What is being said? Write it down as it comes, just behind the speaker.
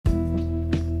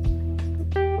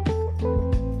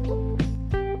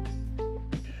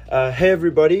Hey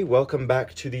everybody, welcome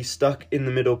back to the Stuck in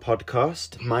the Middle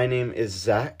podcast. My name is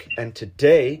Zach, and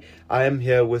today I am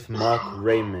here with Mark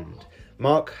Raymond.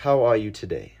 Mark, how are you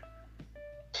today?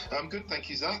 I'm good, thank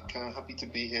you, Zach. Happy to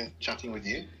be here chatting with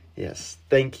you. Yes,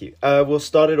 thank you. We'll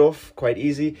start it off quite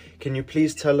easy. Can you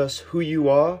please tell us who you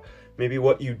are, maybe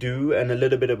what you do, and a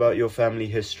little bit about your family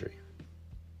history?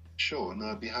 Sure, no,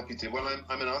 I'd be happy to. Well,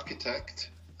 I'm an architect,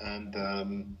 and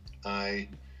I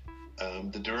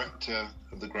am the director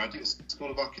of the Graduate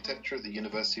School of Architecture at the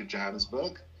University of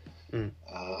Johannesburg.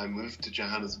 I moved to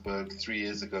Johannesburg 3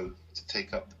 years ago to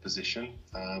take up the position,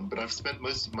 but I've spent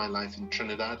most of my life in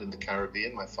Trinidad in the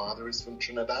Caribbean. My father is from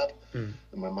Trinidad and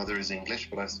my mother is English,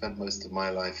 but I've spent most of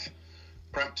my life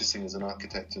practicing as an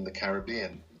architect in the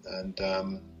Caribbean.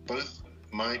 And both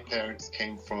my parents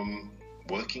came from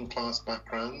working class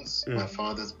backgrounds. My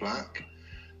father's black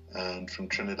and from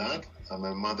Trinidad, and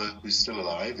my mother, who's still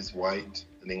alive, is white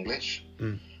and English.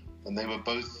 And they were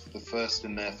both the first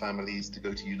in their families to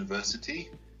go to university,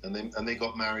 and they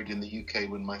got married in the UK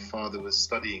when my father was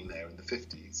studying there in the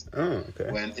 50s.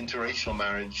 When interracial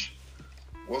marriage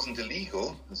wasn't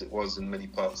illegal, as it was in many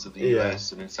parts of the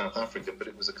US and in South Africa, but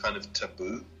it was a kind of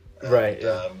taboo.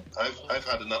 I've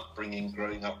had an upbringing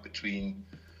growing up between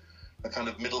a kind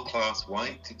of middle-class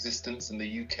white existence in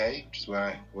the UK, which is where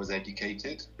I was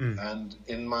educated, and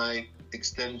in my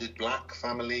extended black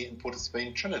family in Port of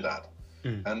Spain, Trinidad.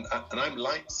 And I'm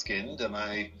light-skinned, and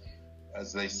I,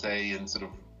 as they say in sort of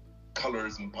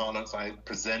colorism parlance, I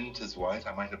present as white.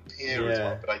 I might appear as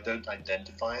white, but I don't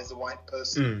identify as a white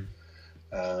person.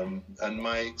 And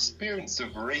my experience of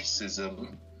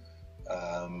racism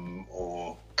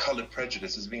or colour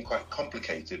prejudice has been quite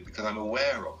complicated because I'm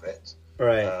aware of it.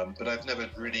 But I've never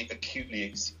really acutely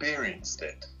experienced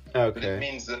it. But it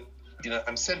means that,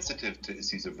 I'm sensitive to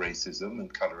issues of racism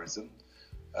and colorism.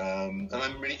 And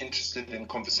I'm really interested in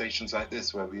conversations like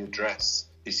this where we address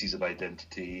issues of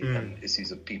identity and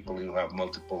issues of people who have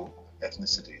multiple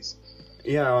ethnicities.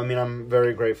 Yeah, I mean, I'm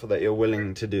very grateful that you're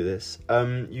willing to do this.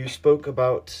 You spoke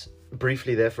about,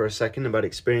 briefly there for a second, about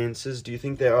experiences. Do you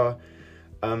think there are,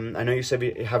 I know you said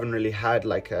you haven't really had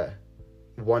like a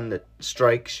one that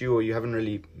strikes you or you haven't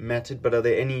really met it, but are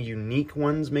there any unique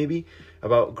ones maybe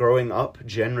about growing up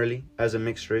generally as a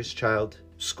mixed race child,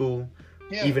 school,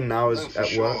 even now as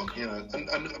at work?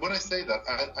 And when I say that,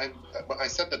 I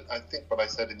said that, I think what I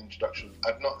said in the introduction,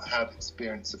 I've not had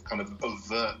experience of kind of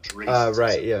overt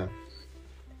racism.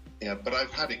 But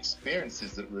I've had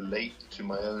experiences that relate to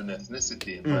my own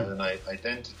ethnicity and my own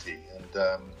identity.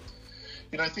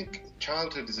 And I think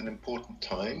childhood is an important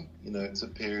time. It's a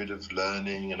period of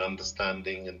learning and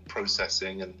understanding and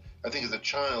processing. And I think as a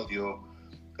child, you're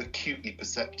acutely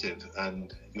perceptive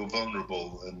and you're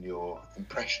vulnerable and you're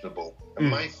impressionable. And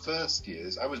my first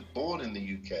years, I was born in the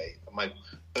UK. My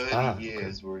early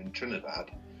years were in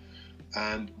Trinidad.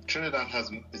 And Trinidad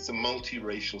it's a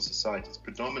multiracial society. It's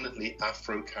predominantly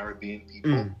Afro-Caribbean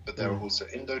people, but there are also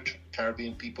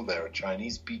Indo-Caribbean people. There are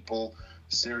Chinese people,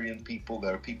 Syrian people.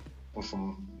 There are people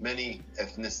from many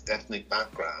ethnic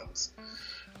backgrounds.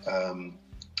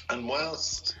 And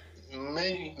whilst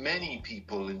many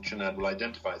people in Trinidad will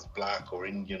identify as black or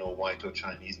Indian or white or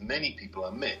Chinese, many people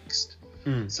are mixed.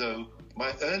 So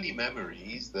my early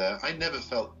memories there, I never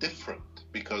felt different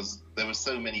because there were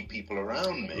so many people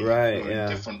around me who in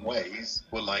different ways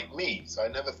were like me. So I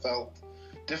never felt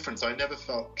different. So I never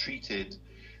felt treated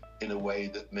in a way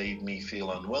that made me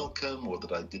feel unwelcome or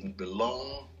that I didn't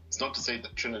belong. It's not to say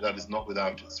that Trinidad is not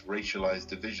without its racialized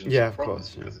divisions and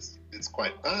problems, because it's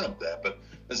quite bad there. But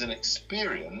as an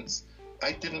experience,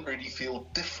 I didn't really feel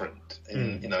different, or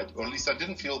at least I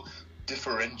didn't feel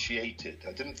differentiated.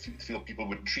 I didn't feel people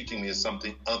were treating me as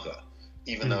something other,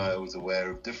 even though I was aware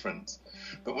of difference.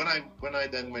 But when I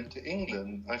then went to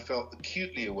England, I felt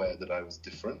acutely aware that I was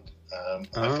different.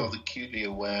 I felt acutely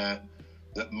aware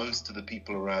that most of the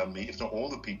people around me, if not all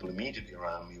the people immediately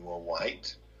around me, were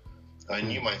white. I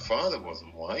knew my father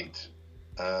wasn't white.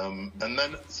 And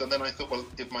then I thought, well,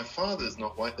 if my father's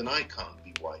not white, then I can't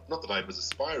be white. Not that I was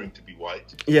aspiring to be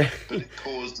white, but it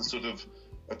caused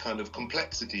a kind of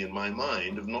complexity in my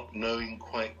mind of not knowing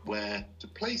quite where to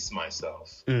place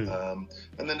myself. And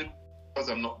then because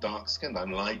I'm not dark-skinned,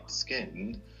 I'm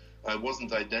light-skinned, I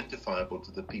wasn't identifiable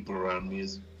to the people around me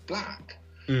as black.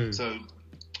 So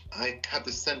I had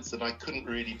the sense that I couldn't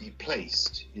really be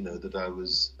placed, that I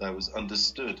was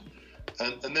understood.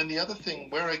 And then the other thing,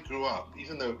 where I grew up,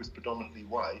 even though it was predominantly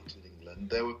white in England,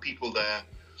 there were people there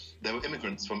there were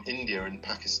immigrants from India and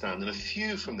Pakistan and a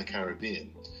few from the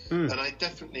Caribbean. And I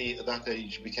definitely, at that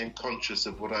age, became conscious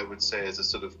of what I would say is a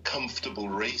sort of comfortable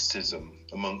racism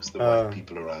amongst the white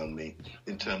people around me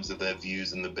in terms of their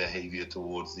views and the behavior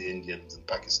towards the Indians and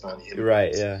Pakistani immigrants.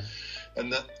 Right, yeah.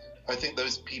 And that I think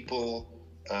those people,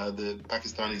 the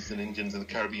Pakistanis and Indians and the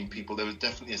Caribbean people, there was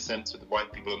definitely a sense with the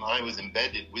white people, and I was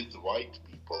embedded with the white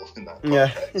people in that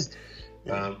context.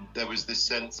 Yeah. There was this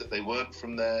sense that they weren't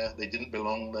from there, they didn't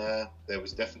belong there. There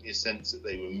was definitely a sense that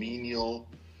they were menial,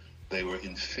 they were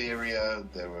inferior,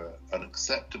 they were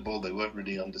unacceptable, they weren't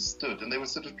really understood, and they were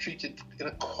sort of treated in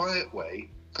a quiet way,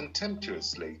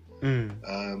 contemptuously.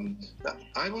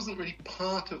 I wasn't really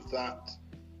part of that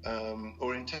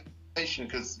orientation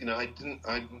because, you know,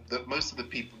 most of the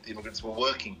people, the immigrants, were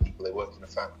working people. They worked in a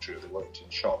factory, or they worked in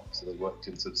shops, or they worked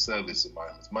in sort of service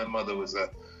environments. My mother was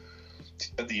at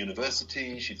the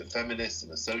university. She's a feminist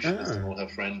and a socialist, and all her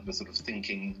friends were sort of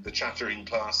thinking the chattering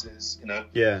classes, you know.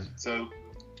 Yeah. So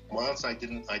whilst I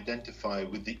didn't identify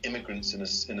with the immigrants in a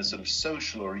sort of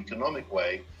social or economic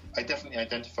way, I definitely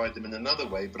identified them in another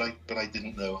way, but I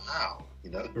didn't know how,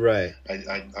 you know. Right.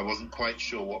 I wasn't quite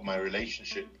sure what my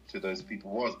relationship to those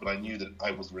people was, but I knew that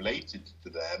I was related to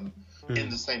them in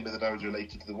the same way that I was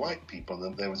related to the white people,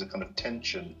 and that there was a kind of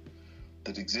tension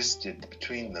that existed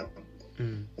between them.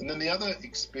 And then the other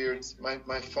experience,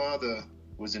 my father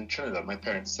was in Trinidad. My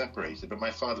parents separated, but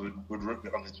my father would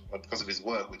because of his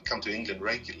work, would come to England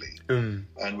regularly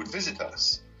and would visit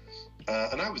us.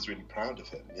 And I was really proud of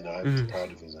him. You know, I was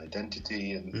proud of his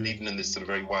identity, and even in this sort of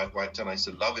very white town, I used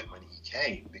to love it when he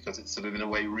came, because it sort of in a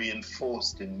way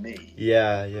reinforced in me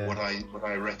what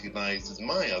I recognized as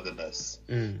my otherness.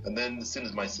 And then as soon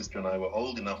as my sister and I were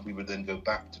old enough, we would then go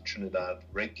back to Trinidad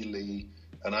regularly,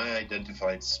 and I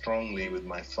identified strongly with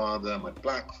my father, my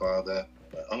black father,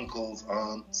 my uncles,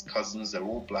 aunts, cousins. They're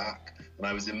all black, and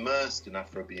I was immersed in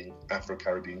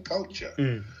Afro-Caribbean culture.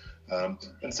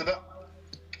 And so that,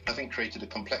 I think, created a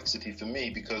complexity for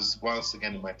me, because whilst,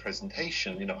 again, in my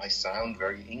presentation, you know, I sound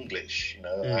very English, you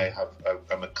know,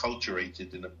 I'm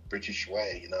acculturated in a British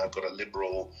way, you know, I've got a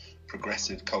liberal,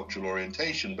 progressive cultural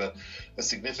orientation, but a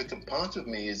significant part of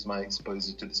me is my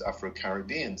exposure to this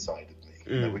Afro-Caribbean side of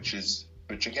me, you know, which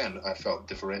again, I felt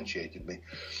differentiated me.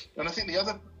 And I think the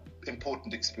other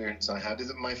important experience I had is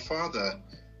that my father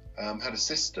had a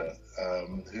sister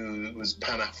who was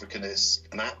Pan-Africanist,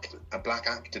 a black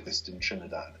activist in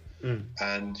Trinidad.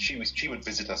 And she would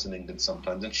visit us in England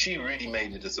sometimes, and she really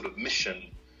made it a sort of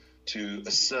mission to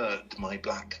assert my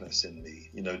blackness in me,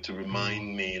 you know, to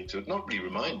remind me, and to not really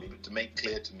remind me, but to make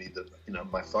clear to me that, you know,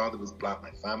 my father was black,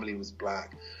 my family was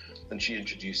black. And she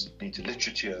introduced me to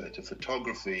literature, to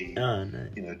photography,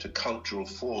 you know, to cultural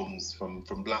forms from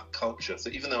black culture. So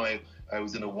even though I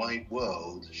was in a wide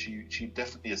world, she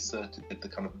definitely asserted the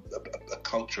kind of a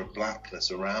culture of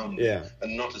blackness around me,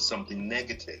 and not as something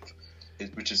negative,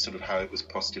 which is sort of how it was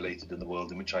postulated in the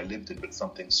world in which I lived in, but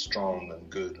something strong and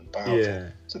good and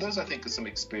powerful. So those, I think, are some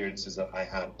experiences that I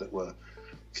had that were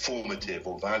formative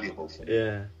or valuable for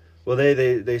me. Well,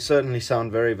 they certainly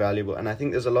sound very valuable, and I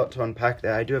think there's a lot to unpack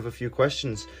there. I do have a few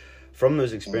questions from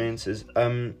those experiences.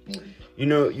 You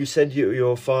know, you said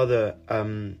your father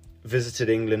visited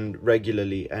England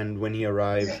regularly, and when he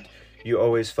arrived, you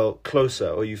always felt closer,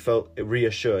 or you felt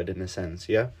reassured in a sense,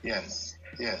 yeah? Yes.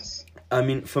 I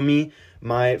mean, for me,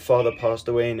 my father passed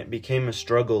away, and it became a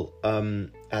struggle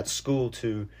at school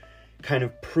to kind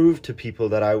of prove to people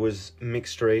that I was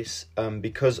mixed race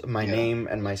because of my name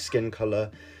and my skin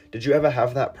color. Did you ever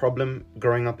have that problem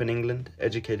growing up in England,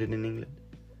 educated in England?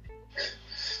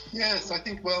 Yes, I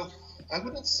think, well, I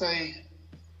wouldn't say,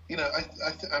 you know,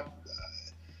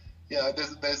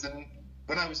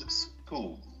 when I was at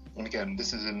school, and again,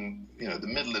 this is in, you know, the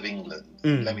middle of England,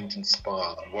 Leamington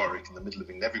Spa, Warwick, in the middle of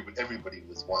England, everybody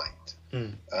was white.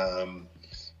 And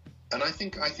I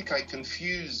think I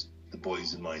confused the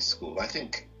boys in my school. I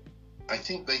think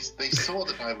they saw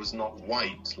that I was not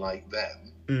white like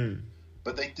them,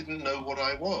 but they didn't know what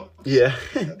I was.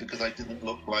 Because I didn't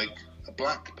look like a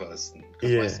black person,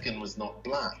 because my skin was not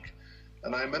black.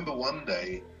 And I remember one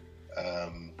day,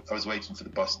 I was waiting for the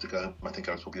bus to go. I think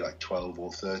I was probably like 12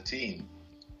 or 13.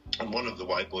 And one of the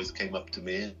white boys came up to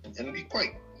me and he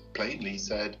quite plainly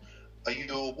said, "Are you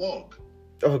a wog?"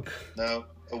 Now,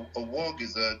 a wog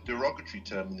is a derogatory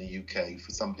term in the UK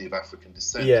for somebody of African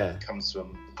descent. It comes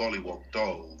from gollywog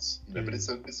dolls, you know, but it's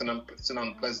an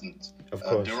unpleasant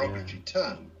derogatory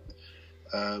term.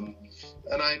 And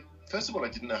first of all, I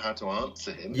didn't know how to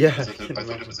answer him. Because I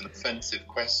thought it was an offensive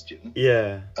question.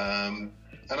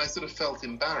 And I sort of felt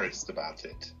embarrassed about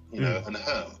it, you know, and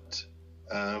hurt.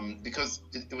 Because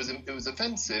it was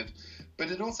offensive, but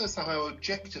it also somehow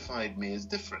objectified me as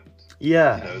different.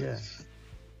 Yeah, you know, yeah.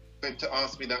 For him to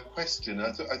ask me that question,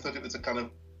 I thought it was I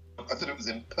thought it was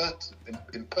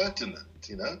impertinent,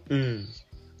 you know.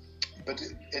 But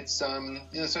it's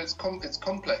you know, so it's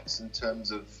complex in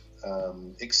terms of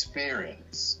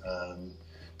experience,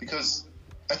 because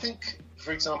I think,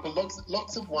 for example,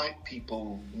 lots of white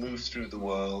people move through the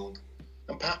world,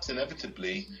 and perhaps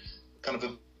inevitably, kind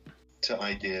of to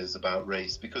ideas about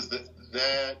race, because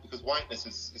whiteness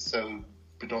is so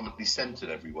predominantly centered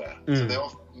everywhere. So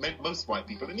most white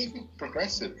people, and even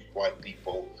progressive white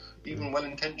people, even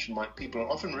well-intentioned white people, are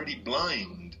often really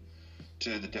blind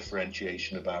to the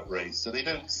differentiation about race. So they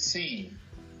don't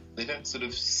sort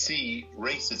of see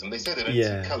racism. They say they don't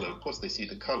see color. Of course they see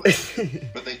the color,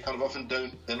 but they kind of often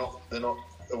don't. They're not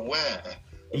aware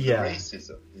of the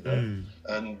racism, you know.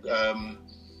 And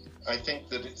I think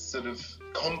that it's sort of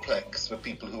complex for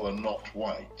people who are not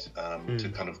white to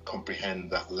kind of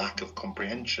comprehend that lack of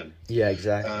comprehension. Yeah,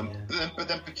 exactly. But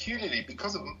then peculiarly,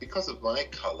 because of my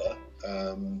color,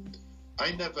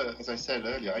 I never, as I said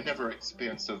earlier, I never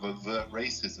experienced sort of overt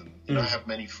racism. You know, I have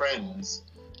many friends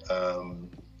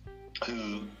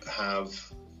who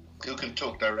can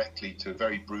talk directly to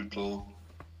very brutal,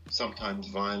 sometimes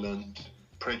violent,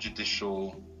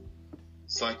 prejudicial,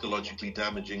 psychologically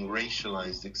damaging,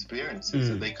 racialized experiences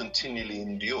that they continually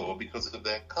endure because of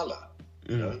their color.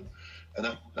 You know,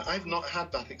 and I've not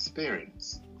had that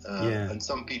experience. And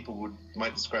some people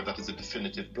might describe that as a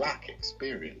definitive black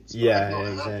experience. But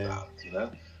I've not had that, you know.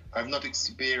 I've not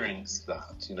experienced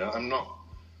that, you know. I'm not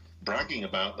bragging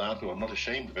about that, or I'm not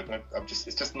ashamed of it, but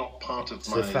it's just not part of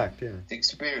my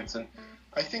experience. And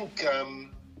I think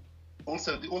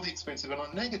also all the experiences are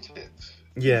not negative.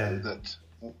 Yeah. You know, that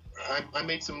I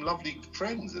made some lovely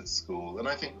friends at school, and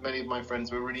I think many of my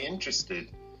friends were really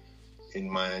interested in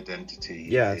my identity.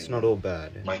 Yeah, it's not all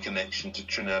bad. My connection to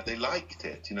Trinidad, they liked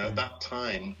it. You know, at that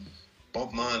time,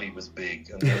 Bob Marley was big,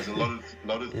 and there was a lot of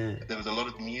there was a lot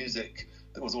of music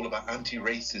that was all about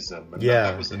anti-racism, and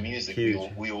that was the music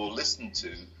we all listened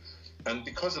to. And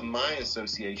because of my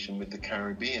association with the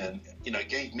Caribbean, you know, it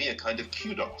gave me a kind of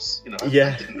kudos. You know,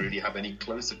 I didn't really have any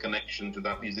closer connection to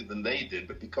that music than they did,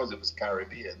 but because it was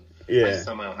Caribbean, I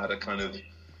somehow had a kind of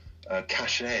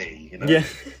cachet, you know,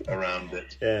 around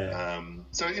it.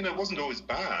 So, you know, it wasn't always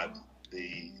bad,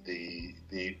 the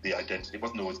identity. It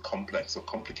wasn't always complex or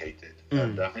complicated.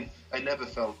 And I never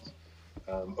felt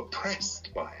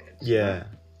oppressed by it.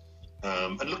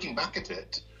 And looking back at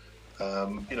it,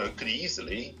 you know, it could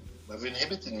easily have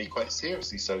inhibited me quite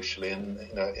seriously socially, and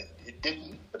you know, it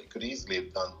didn't, but it could easily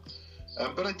have done.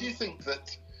 But I do think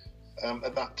that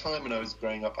at that time when I was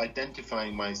growing up,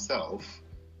 identifying myself,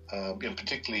 you know,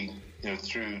 particularly, you know,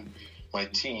 through my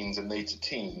teens and later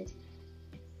teens,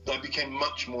 I became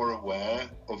much more aware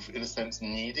of, in a sense,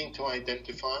 needing to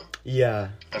identify. I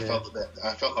felt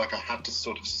like I had to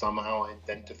sort of somehow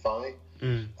identify.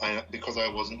 Because I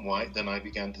wasn't white, then I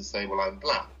began to say, well, I'm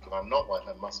black. If I'm not white,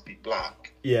 I must be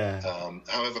black.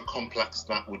 However complex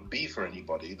that would be for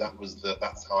anybody,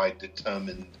 that's how I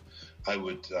determined I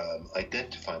would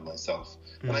identify myself.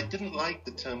 And I didn't like the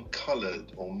term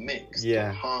coloured or mixed or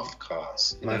half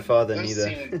caste. My father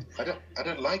neither. I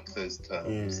don't like those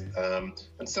terms.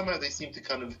 And somehow they seem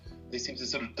to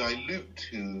sort of dilute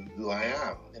who I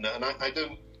am. You know, and I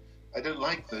don't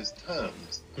like those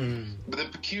terms. But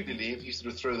then peculiarly, if you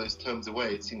sort of throw those terms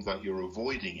away, it seems like you're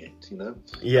avoiding it, you know?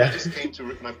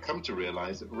 I've come to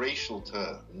realize that racial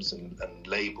terms and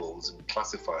labels and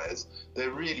classifiers,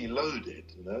 they're really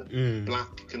loaded, you know?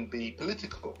 Black can be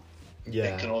political.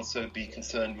 It can also be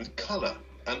concerned with color.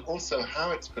 And also how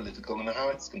it's political and how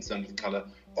it's concerned with color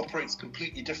operates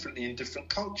completely differently in different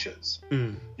cultures.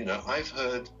 You know, I've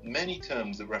heard many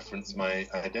terms that reference my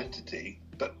identity,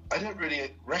 but I don't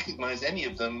really recognize any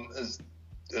of them as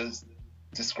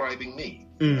describing me.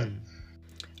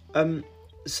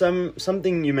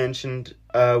 Something you mentioned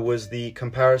was the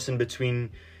comparison between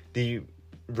the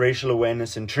racial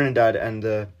awareness in Trinidad and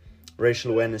the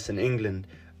racial awareness in England,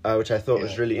 which I thought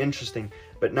was really interesting.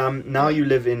 But now you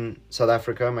live in South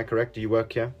Africa, am I correct? Do you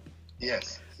work here?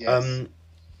 Yes.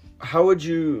 How would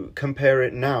you compare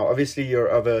it now? Obviously, you're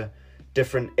of a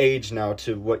different age now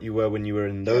to what you were when you were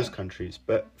in those countries.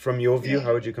 But from your view,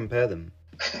 how would you compare them?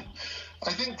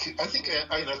 I think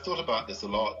I've thought about this a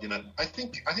lot. You know, I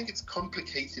think it's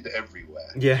complicated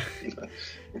everywhere. You know,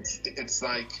 it's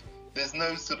like there's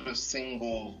no sort of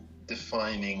single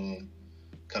defining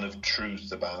kind of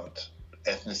truth about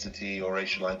ethnicity or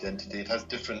racial identity. It has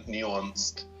different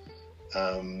nuanced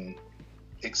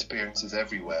experiences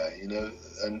everywhere, you know,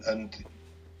 and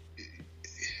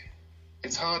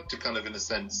it's hard to kind of, in a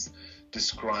sense,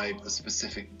 describe a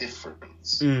specific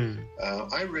difference. Mm.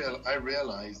 I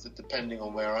realize that depending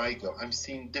on where I go, I'm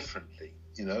seen differently,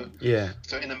 you know? Yeah.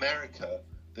 So in America,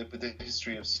 with the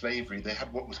history of slavery, they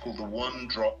had what was called the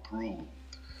one-drop rule,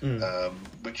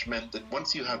 which meant that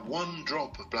once you had one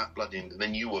drop of black blood in,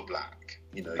 then you were black.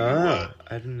 You know,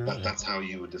 I didn't know that. That's how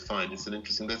you were defined. It's an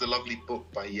interesting. There's a lovely book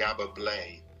by Yaba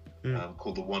Blay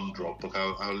called The One Drop book.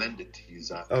 I'll lend it to you,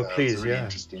 Zach. Oh, please, it's a really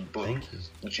interesting book. Thank you.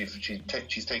 And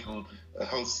she's taken a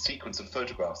whole sequence of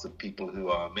photographs of people who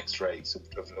are mixed race,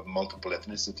 of multiple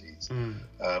ethnicities,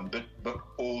 but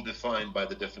all defined by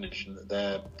the definition that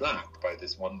they're black by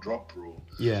this one drop rule.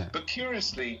 Yeah. But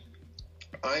curiously,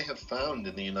 I have found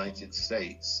in the United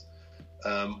States,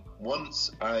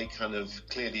 once I kind of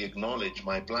clearly acknowledge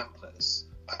my blackness,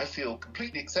 I feel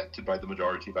completely accepted by the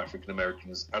majority of African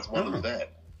Americans as one of them.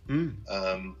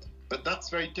 But that's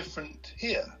very different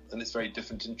here, and it's very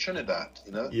different in Trinidad,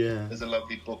 you know? Yeah. There's a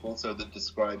lovely book also that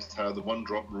describes how the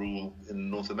one-drop rule in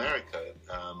North America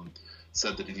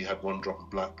said that if you had one drop of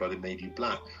black blood, it made you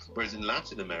black. Whereas in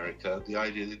Latin America, the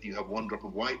idea that you have one drop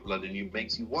of white blood in you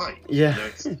makes you white. Yeah.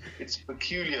 You know, it's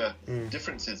peculiar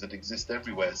differences that exist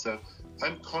everywhere. So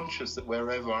I'm conscious that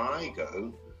wherever I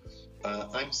go,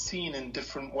 I'm seen in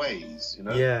different ways, you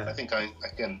know. Yeah. I think I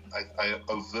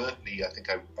overtly,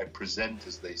 I present,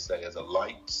 as they say, as a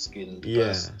light-skinned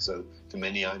person. So to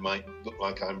many, I might look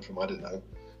like I'm from, I don't know,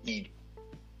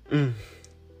 Eden.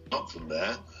 Not from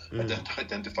there. I don't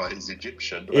identify as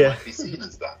Egyptian, but I might be seen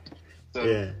as that.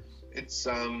 So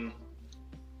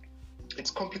it's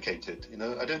complicated, you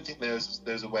know. I don't think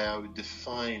there's a way I would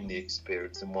define the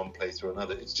experience in one place or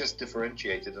another. It's just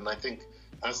differentiated, and I think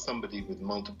as somebody with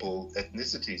multiple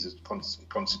ethnicities as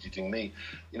constituting me,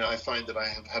 you know, I find that I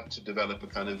have had to develop a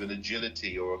kind of an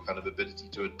agility or a kind of ability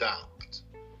to adapt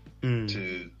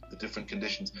to the different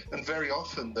conditions. And very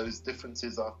often those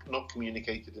differences are not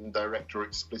communicated in direct or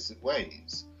explicit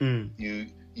ways.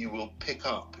 You will pick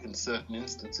up in certain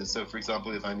instances. So, for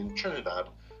example, if I'm in Trinidad,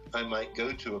 I might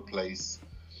go to a place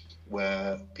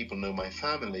where people know my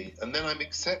family, and then I'm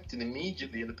accepted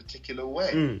immediately in a particular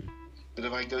way. But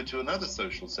if I go to another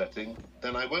social setting,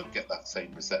 then I won't get that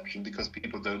same reception because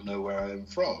people don't know where I am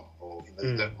from, or you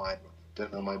know,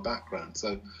 don't know my background.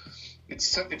 So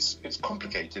it's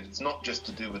complicated. It's not just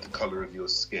to do with the color of your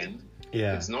skin.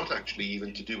 Yeah. It's not actually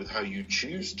even to do with how you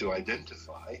choose to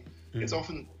identify. It's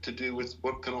often to do with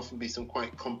what can often be some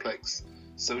quite complex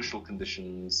social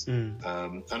conditions, and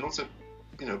also,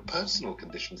 you know, personal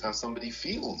conditions, how somebody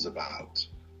feels about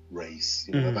race,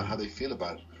 you know, about how they feel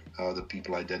about how other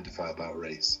people identify about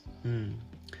race.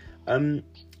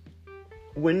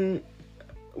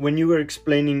 When you were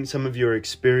explaining some of your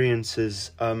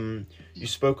experiences, you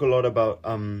spoke a lot about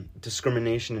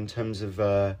discrimination in terms of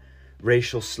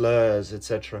racial slurs,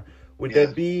 etc. Would there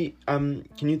be, can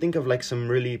you think of like some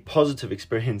really positive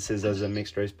experiences as a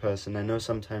mixed race person? I know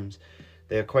sometimes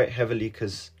they are quite heavily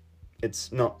because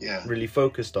it's not really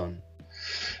focused on.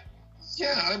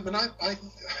 Yeah, I mean,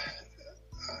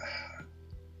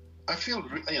 I feel,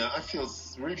 you know, I feel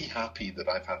really happy that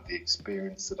I've had the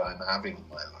experience that I'm having in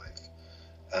my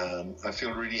life. I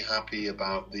feel really happy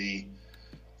about the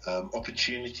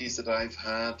opportunities that I've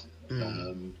had.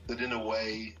 That in a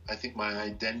way, I think my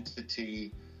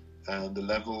identity and the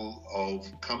level of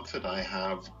comfort I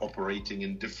have operating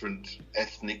in different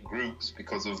ethnic groups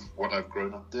because of what I've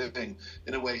grown up doing,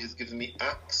 in a way has given me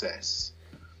access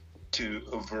to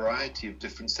a variety of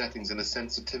different settings and a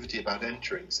sensitivity about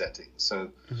entering settings. So,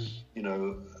 you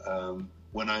know,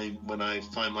 when I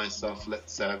find myself,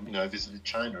 let's say, you know, I visited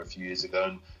China a few years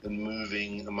ago and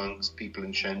moving amongst people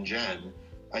in Shenzhen,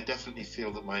 I definitely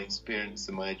feel that my experience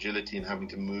and my agility in having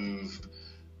to move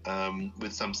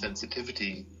with some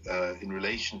sensitivity in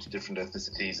relation to different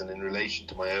ethnicities and in relation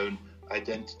to my own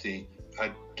identity,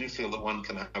 I do feel that one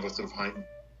can have a sort of heightened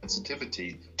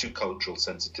sensitivity to cultural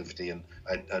sensitivity and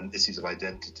issues of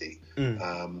identity.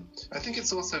 I think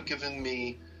it's also given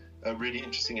me a really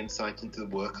interesting insight into the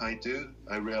work I do.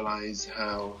 I realize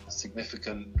how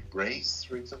significant race,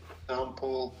 for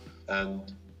example,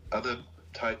 and other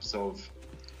types of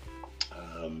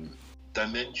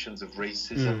dimensions of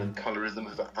racism and colorism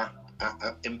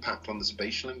have impact on the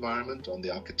spatial environment, on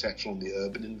the architectural and the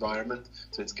urban environment.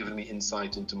 So it's given me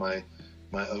insight into my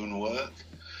own work.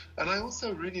 And I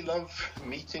also really love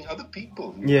meeting other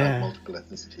people who have multiple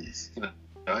ethnicities. You know,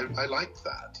 I like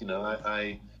that. You know,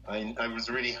 I was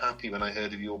really happy when I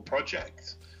heard of your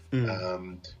project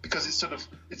because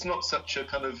it's not such a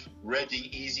kind of ready,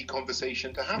 easy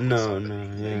conversation to have with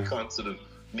somebody. You can't sort of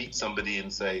meet somebody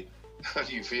and say, how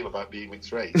do you feel about being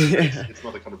mixed race? Yeah. It's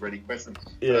not a kind of ready question.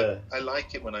 Yeah. I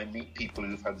like it when I meet people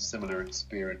who've had a similar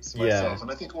experience myself. Yeah.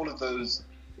 And I think all of those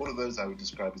I would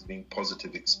describe as being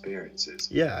positive experiences.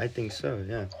 Yeah, I think so,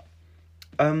 yeah.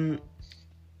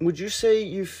 Would you say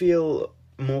you feel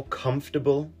more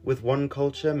comfortable with one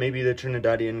culture, maybe the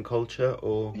Trinidadian culture,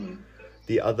 or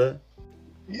the other?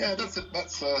 Yeah, that's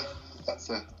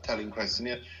a telling question.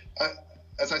 Yeah,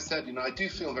 as I said, I do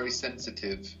feel very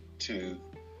sensitive to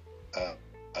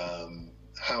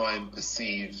how I'm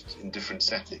perceived in different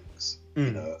settings.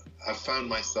 I've found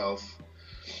myself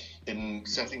in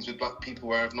settings with black people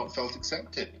where I've not felt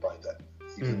accepted by them,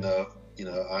 even though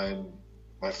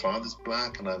my father's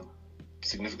black and a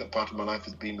significant part of my life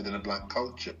has been within a black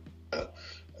culture.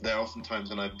 There are often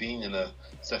times when I've been in a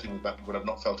setting with black people, I've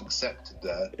not felt accepted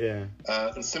there. Yeah.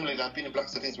 And similarly, I've been in black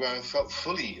settings where I've felt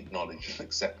fully acknowledged and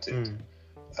accepted.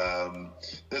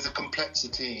 There's a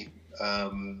complexity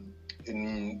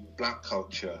in black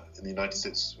culture in the United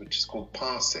States, which is called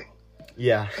passing.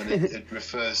 Yeah. And it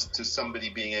refers to somebody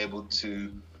being able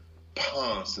to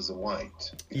pass as a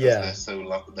white because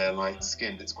they're light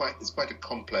skinned. It's quite a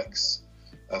complex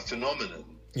phenomenon.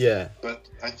 Yeah. But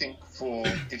I think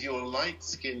if you're a light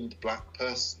skinned black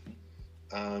person,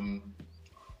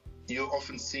 you're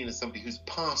often seen as somebody who's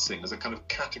passing, as a kind of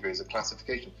category, as a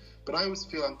classification. But I always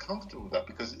feel uncomfortable with that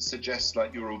because it suggests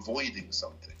like you're avoiding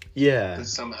something. Yeah. That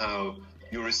somehow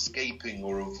you're escaping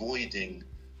or avoiding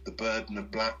the burden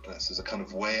of blackness as a kind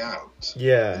of way out.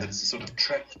 Yeah. And it's a sort of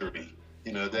treachery.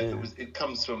 It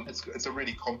comes from, it's a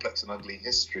really complex and ugly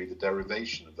history, the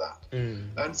derivation of that.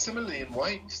 And similarly in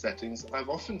white settings, I've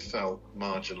often felt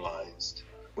marginalized,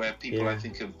 where people I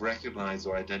think have recognized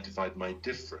or identified my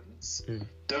difference,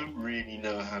 don't really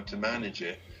know how to manage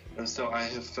it. And so I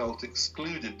have felt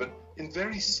excluded, but in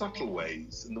very subtle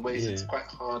ways, in the ways it's quite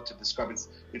hard to describe.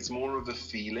 It's more of a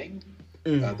feeling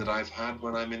that I've had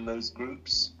when I'm in those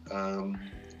groups. And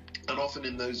often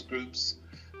in those groups,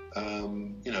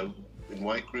 in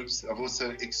white groups, I've also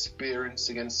experienced,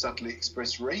 again, subtly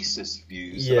expressed racist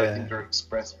views that I think are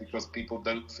expressed because people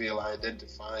don't feel I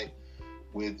identify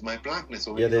with my blackness,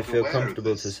 or they feel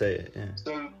comfortable to say it. Yeah.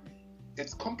 So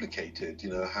it's complicated,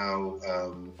 how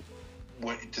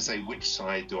to say which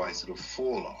side do I sort of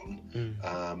fall on.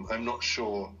 I'm not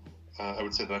sure. I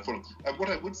would say that I fall on. What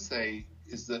I would say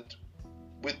is that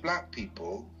with black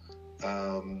people,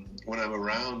 when I'm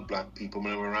around black people,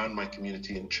 when I'm around my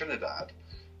community in Trinidad,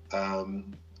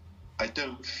 I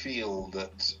don't feel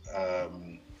that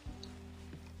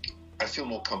I feel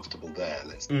more comfortable there.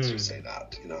 Let's just say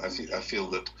that. I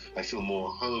feel more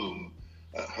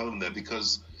at home there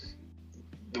because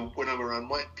when I'm around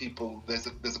white people, there's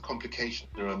a complication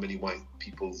around many white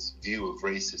people's view of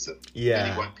racism. Yeah.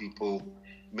 Many white people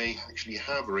may actually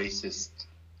have racist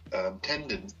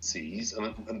tendencies,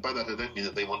 and by that I don't mean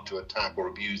that they want to attack or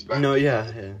abuse black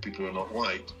people who are not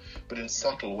white, but in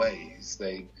subtle ways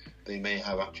they may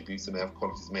have attributes, they may have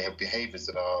qualities, they may have behaviours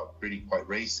that are really quite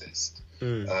racist,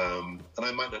 and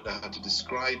I might not know how to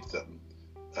describe them,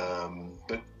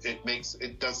 but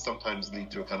it does sometimes lead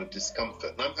to a kind of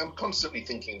discomfort, and I'm constantly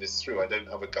thinking this through. I don't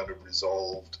have a kind of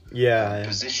resolved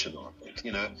position on it,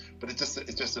 but it's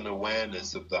just an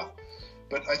awareness of that.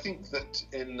 But I think that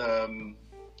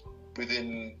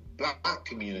within black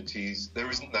communities, there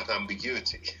isn't that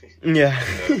ambiguity.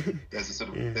 There's a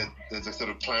sort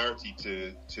of clarity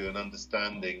to an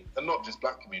understanding, and not just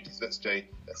black communities. Let's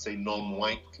say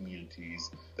non-white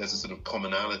communities. There's a sort of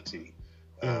commonality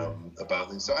about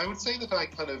things. So I would say that I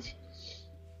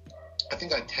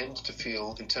think I tend to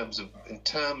feel, in terms of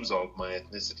my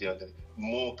ethnicity,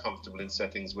 more comfortable in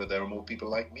settings where there are more people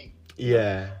like me.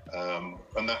 Yeah.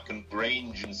 And that can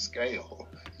range in scale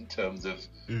in terms of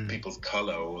people's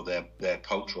colour or their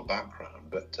cultural background.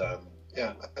 But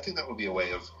I think that would be a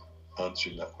way of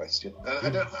answering that question. I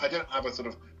don't have a sort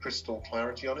of crystal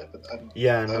clarity on it, but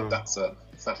I hope that's a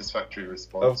satisfactory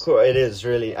response. Of course, it is,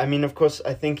 really. I mean, of course,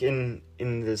 I think in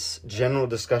this general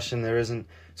discussion,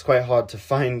 it's quite hard to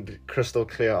find crystal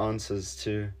clear answers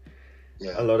to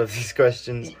a lot of these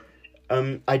questions.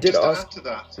 I did ask to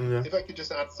add to that. If I could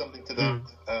just add something to that,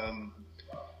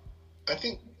 I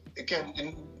think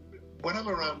again, when I'm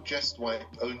around just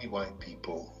only white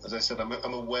people, as I said,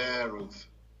 I'm aware of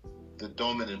the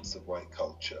dominance of white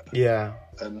culture. Yeah,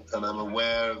 and I'm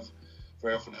aware of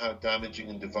very often how damaging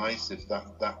and divisive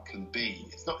that can be.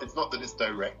 It's not that it's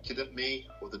directed at me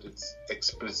or that it's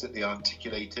explicitly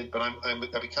articulated, but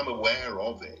I become aware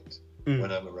of it.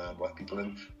 When I'm around white people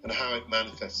and how it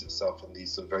manifests itself in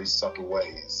these sort of very subtle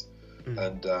ways.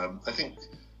 And I think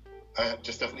I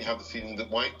just definitely have the feeling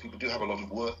that white people do have a lot of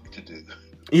work to do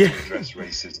to address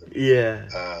racism.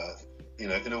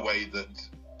 in a way that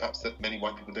perhaps that many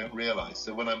white people don't realize.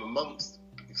 So when I'm amongst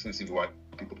exclusively white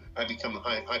people, I become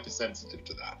hypersensitive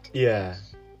to that. Yeah.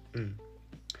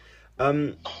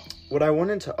 What I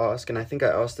wanted to ask, and I think I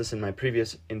asked this in my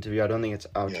previous interview, I don't think it's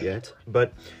out yet,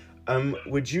 but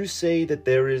would you say that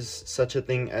there is such a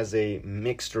thing as a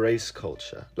mixed race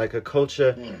culture? Like a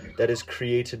culture that is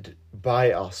created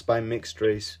by us, by mixed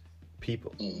race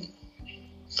people?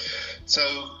 So,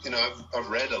 I've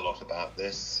read a lot about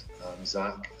this,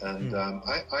 Zach, and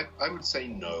I would say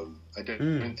no. I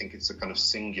don't think it's a kind of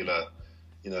singular,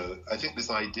 I think this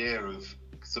idea of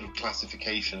sort of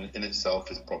classification in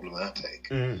itself is problematic.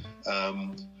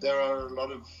 There are a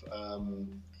lot of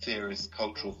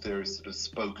cultural theorists that have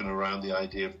spoken around the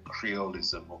idea of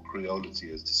creolism or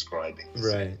creolity as describing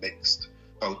mixed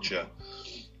culture.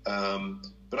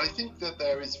 But I think that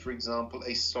there is, for example,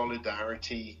 a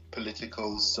solidarity,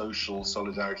 political, social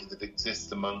solidarity that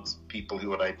exists amongst people who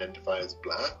would identify as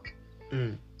black,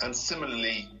 and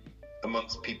similarly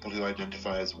amongst people who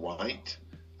identify as white.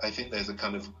 I think there's a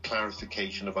kind of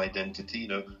clarification of identity.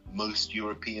 Most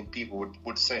European people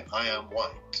would say, I am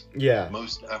white. Yeah.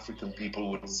 Most African people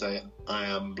would say, I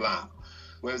am black.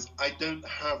 Whereas I don't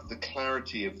have the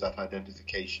clarity of that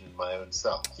identification in my own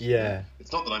self. Yeah.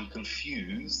 It's not that I'm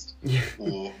confused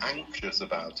or anxious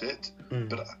about it,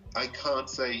 but I can't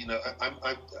say,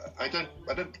 I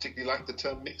don't particularly like the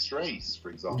term mixed race, for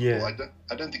example. Yeah.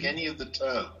 I don't think any of the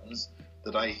terms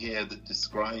that I hear that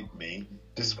describe me.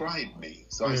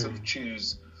 So I sort of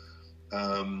choose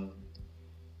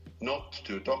not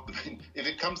to adopt them. If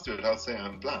it comes to it, I'll say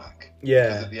I'm black. Yeah.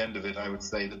 Because at the end of it, I would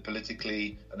say that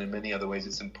politically and in many other ways,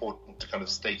 it's important to kind of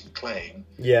state a claim.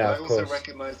 Yeah, but I also course.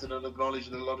 recognize and acknowledge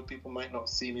that a lot of people might not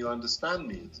see me or understand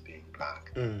me as being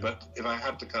black. But if I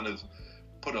had to kind of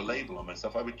put a label on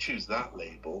myself, I would choose that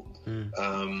label.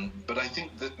 But I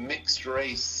think that mixed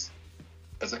race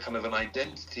as a kind of an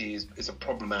identity is a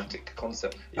problematic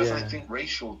concept, as I think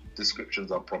racial descriptions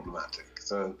are problematic.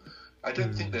 So I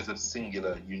don't think there's a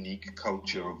singular, unique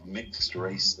culture of mixed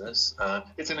raceness.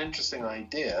 It's an interesting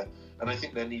idea, and I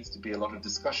think there needs to be a lot of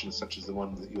discussion, such as the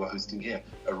one that you are hosting here,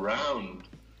 around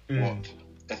what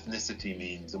ethnicity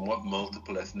means and what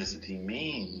multiple ethnicity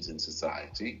means in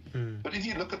society. But if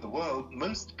you look at the world,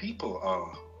 most people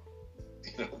are,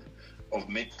 of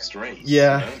mixed race.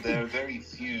 Yeah. There are very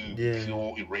few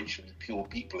racially pure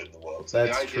people in the world. So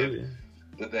That's the idea true.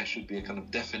 that there should be a kind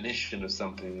of definition of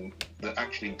something that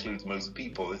actually includes most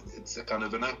people, it's a kind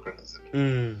of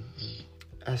anachronism.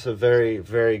 That's a very,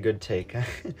 very good take.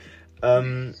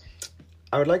 I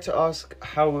would like to ask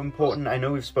how important, I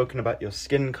know we've spoken about your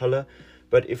skin color,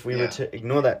 but if we were to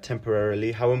ignore that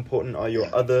temporarily, how important are your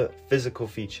other physical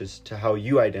features to how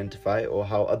you identify or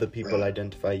how other people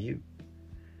identify you?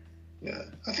 Yeah,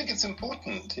 I think it's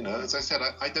important. As I said,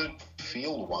 I don't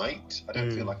feel white. I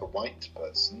don't feel like a white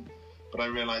person, but I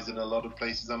realize in a lot of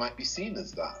places I might be seen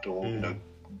as that, or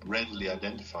readily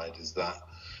identified as that.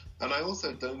 And I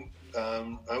also don't.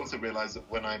 I also realize that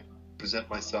when I present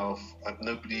myself,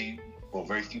 nobody or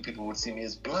very few people would see me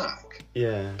as black.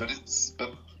 Yeah.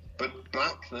 But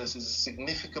blackness is a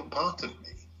significant part of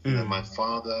me. My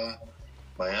father,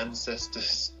 my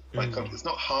ancestors. It's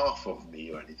not half of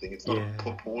me or anything. It's not a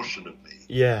proportion of me.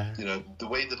 Yeah. The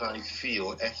way that I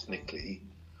feel ethnically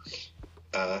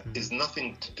is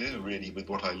nothing to do really with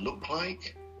what I look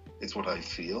like. It's what I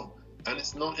feel, and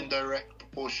it's not in direct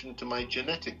proportion to my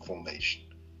genetic formation.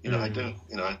 I don't.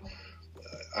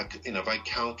 If I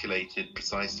calculated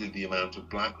precisely the amount of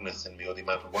blackness in me or the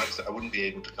amount of whiteness, I wouldn't be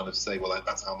able to kind of say, well,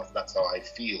 that's how I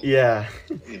feel. Yeah.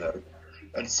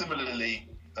 And similarly.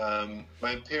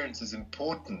 My appearance is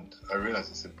important. I realize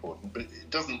it's important, but it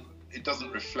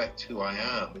doesn't reflect who I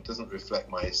am. It doesn't reflect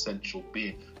my essential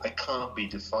being. I can't be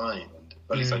defined.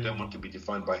 At least I don't want to be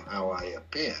defined by how I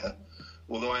appear,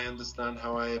 although I understand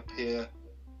how I appear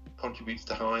contributes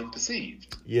to how I'm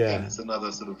perceived. Yeah. And it's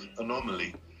another sort of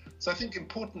anomaly. So I think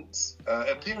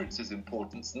appearance is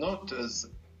important, not as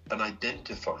an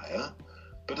identifier,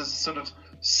 but as a sort of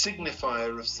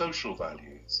signifier of social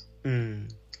values.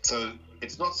 So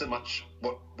it's not so much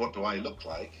what do I look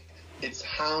like, it's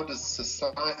how does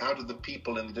society, how do the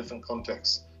people in the different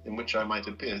contexts in which I might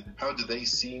appear, how do they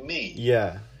see me?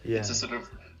 Yeah. It's a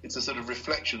sort of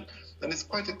reflection, and it's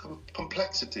quite a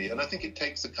complexity, and I think it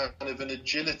takes a kind of an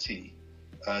agility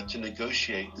to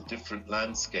negotiate the different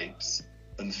landscapes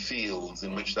and fields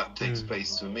in which that takes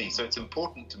place for me. So it's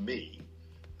important to me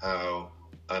how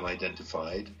I'm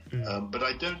identified, but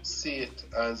I don't see it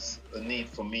as a need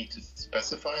for me to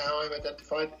specify how I'm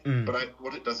identified. But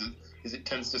what it does is it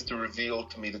tends just to reveal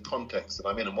to me the context that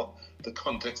I'm in and what the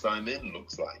context I'm in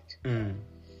looks like.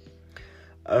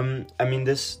 I mean,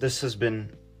 this has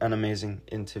been an amazing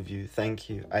interview. Thank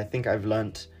you. I think I've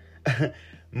learnt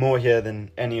more here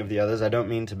than any of the others. I don't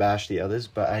mean to bash the others,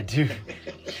 but I do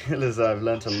feel as though I've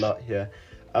learnt a lot here.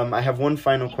 I have one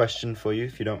final question for you,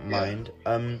 if you don't mind.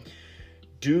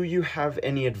 Do you have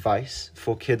any advice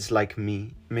for kids like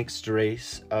me, mixed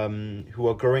race, who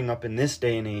are growing up in this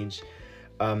day and age,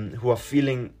 who are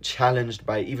feeling challenged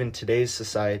by even today's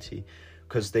society,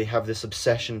 because they have this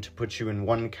obsession to put you in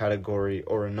one category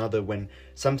or another when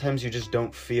sometimes you just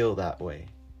don't feel that way?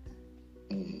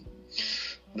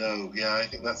 No, yeah, I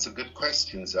think that's a good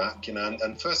question, Zach. You know,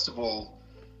 and first of all,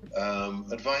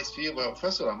 advice for you. Well,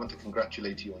 first of all, I want to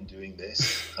congratulate you on doing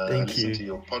this. Thank listen you. to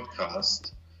your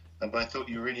podcast, and I thought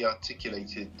you really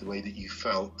articulated the way that you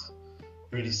felt,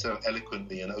 really so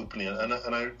eloquently and openly. And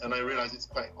I realize it's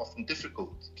quite often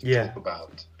difficult to talk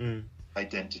about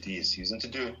identity issues, and to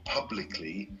do it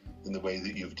publicly in the way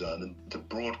that you've done and to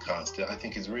broadcast it, I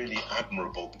think is really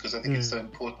admirable, because I think it's so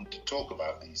important to talk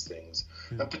about these things,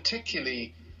 and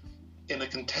particularly in a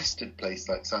contested place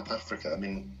like South Africa. I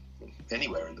mean,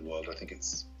 anywhere in the world, I think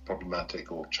it's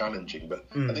problematic or challenging, but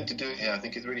I think to do it here, I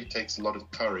think it really takes a lot of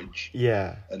courage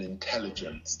and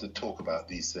intelligence to talk about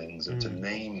these things and to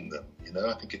name them. You know,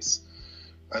 I think it's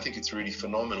really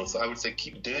phenomenal. So I would say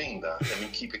keep doing that. I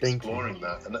mean, keep exploring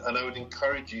that, and I would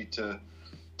encourage you to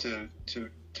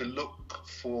look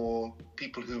for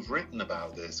people who've written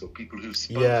about this or people who've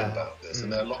spoken about this,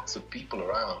 and there are lots of people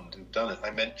around who've done it.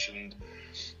 I mentioned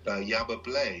Yaba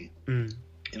Blay.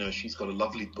 You know, she's got a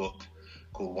lovely book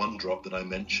called One Drop that I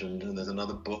mentioned, and there's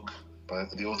another book by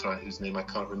the author whose name I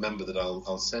can't remember that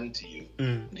I'll send to you,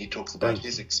 and he talks about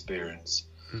his experience.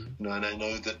 You know, and I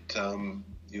know that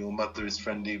your mother is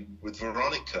friendly with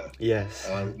Veronica,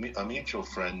 a mutual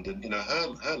friend, and you know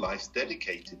her life's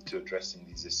dedicated to addressing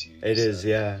these issues. It is,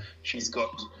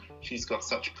 She's got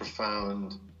such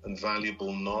profound and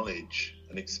valuable knowledge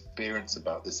and experience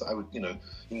about this. I would, you know,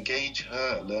 engage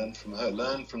her, learn from her,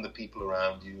 learn from the people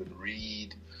around you, and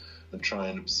read and try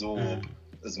and absorb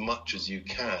as much as you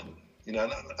can. You know,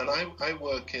 and I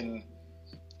work in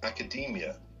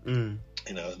academia.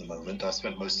 You know, at the moment, I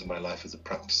spent most of my life as a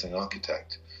practicing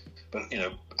architect, but you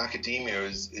know, academia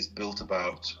is built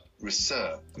about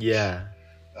research.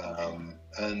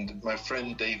 And my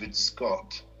friend David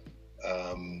Scott,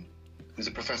 who's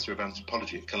a professor of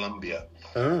anthropology at Columbia,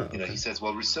 you know, he says,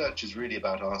 well, research is really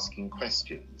about asking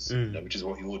questions, you know, which is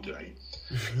what you're doing.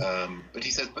 But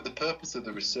he says, but the purpose of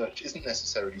the research isn't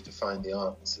necessarily to find the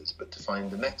answers, but to find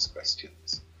the next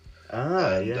questions.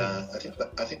 I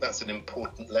think that's an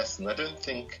important lesson. I don't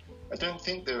think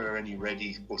there are any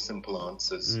ready or simple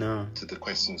answers to the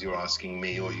questions you're asking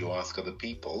me or you ask other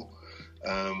people.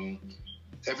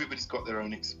 Everybody's got their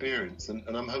own experience,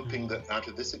 and I'm hoping that out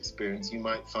of this experience you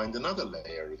might find another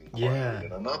layer of inquiry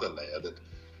and another layer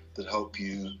that help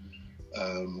you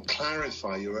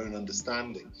clarify your own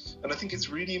understanding. And I think it's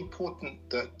really important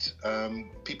that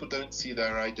people don't see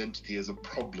their identity as a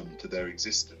problem to their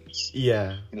existence.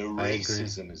 You know,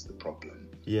 racism is the problem.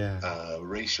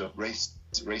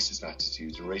 Racist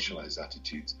attitudes and racialized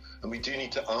attitudes, and we do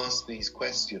need to ask these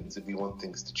questions if we want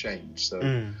things to change. So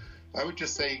I would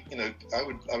just say, you know,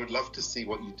 I would love to see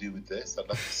what you do with this. I'd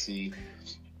love to see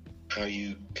how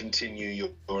you continue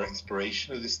your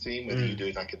exploration of this theme, whether you do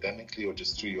it academically or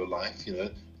just through your life, you know.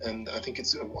 And I think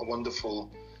it's a wonderful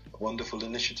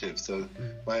initiative. So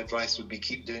my advice would be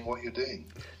keep doing what you're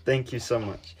doing. Thank you so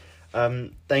much.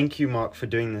 Thank you, Mark, for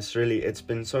doing this. Really, it's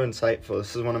been so insightful.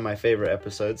 This is one of my favorite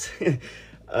episodes.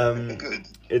 Good.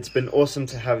 It's been awesome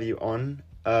to have you on.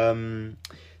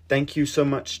 Thank you so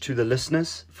much to the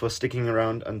listeners for sticking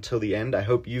around until the end. I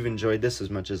hope you've enjoyed this as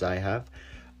much as I have.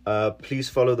 Please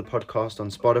follow the podcast on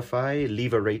Spotify,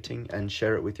 leave a rating, and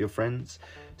share it with your friends.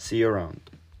 See you around.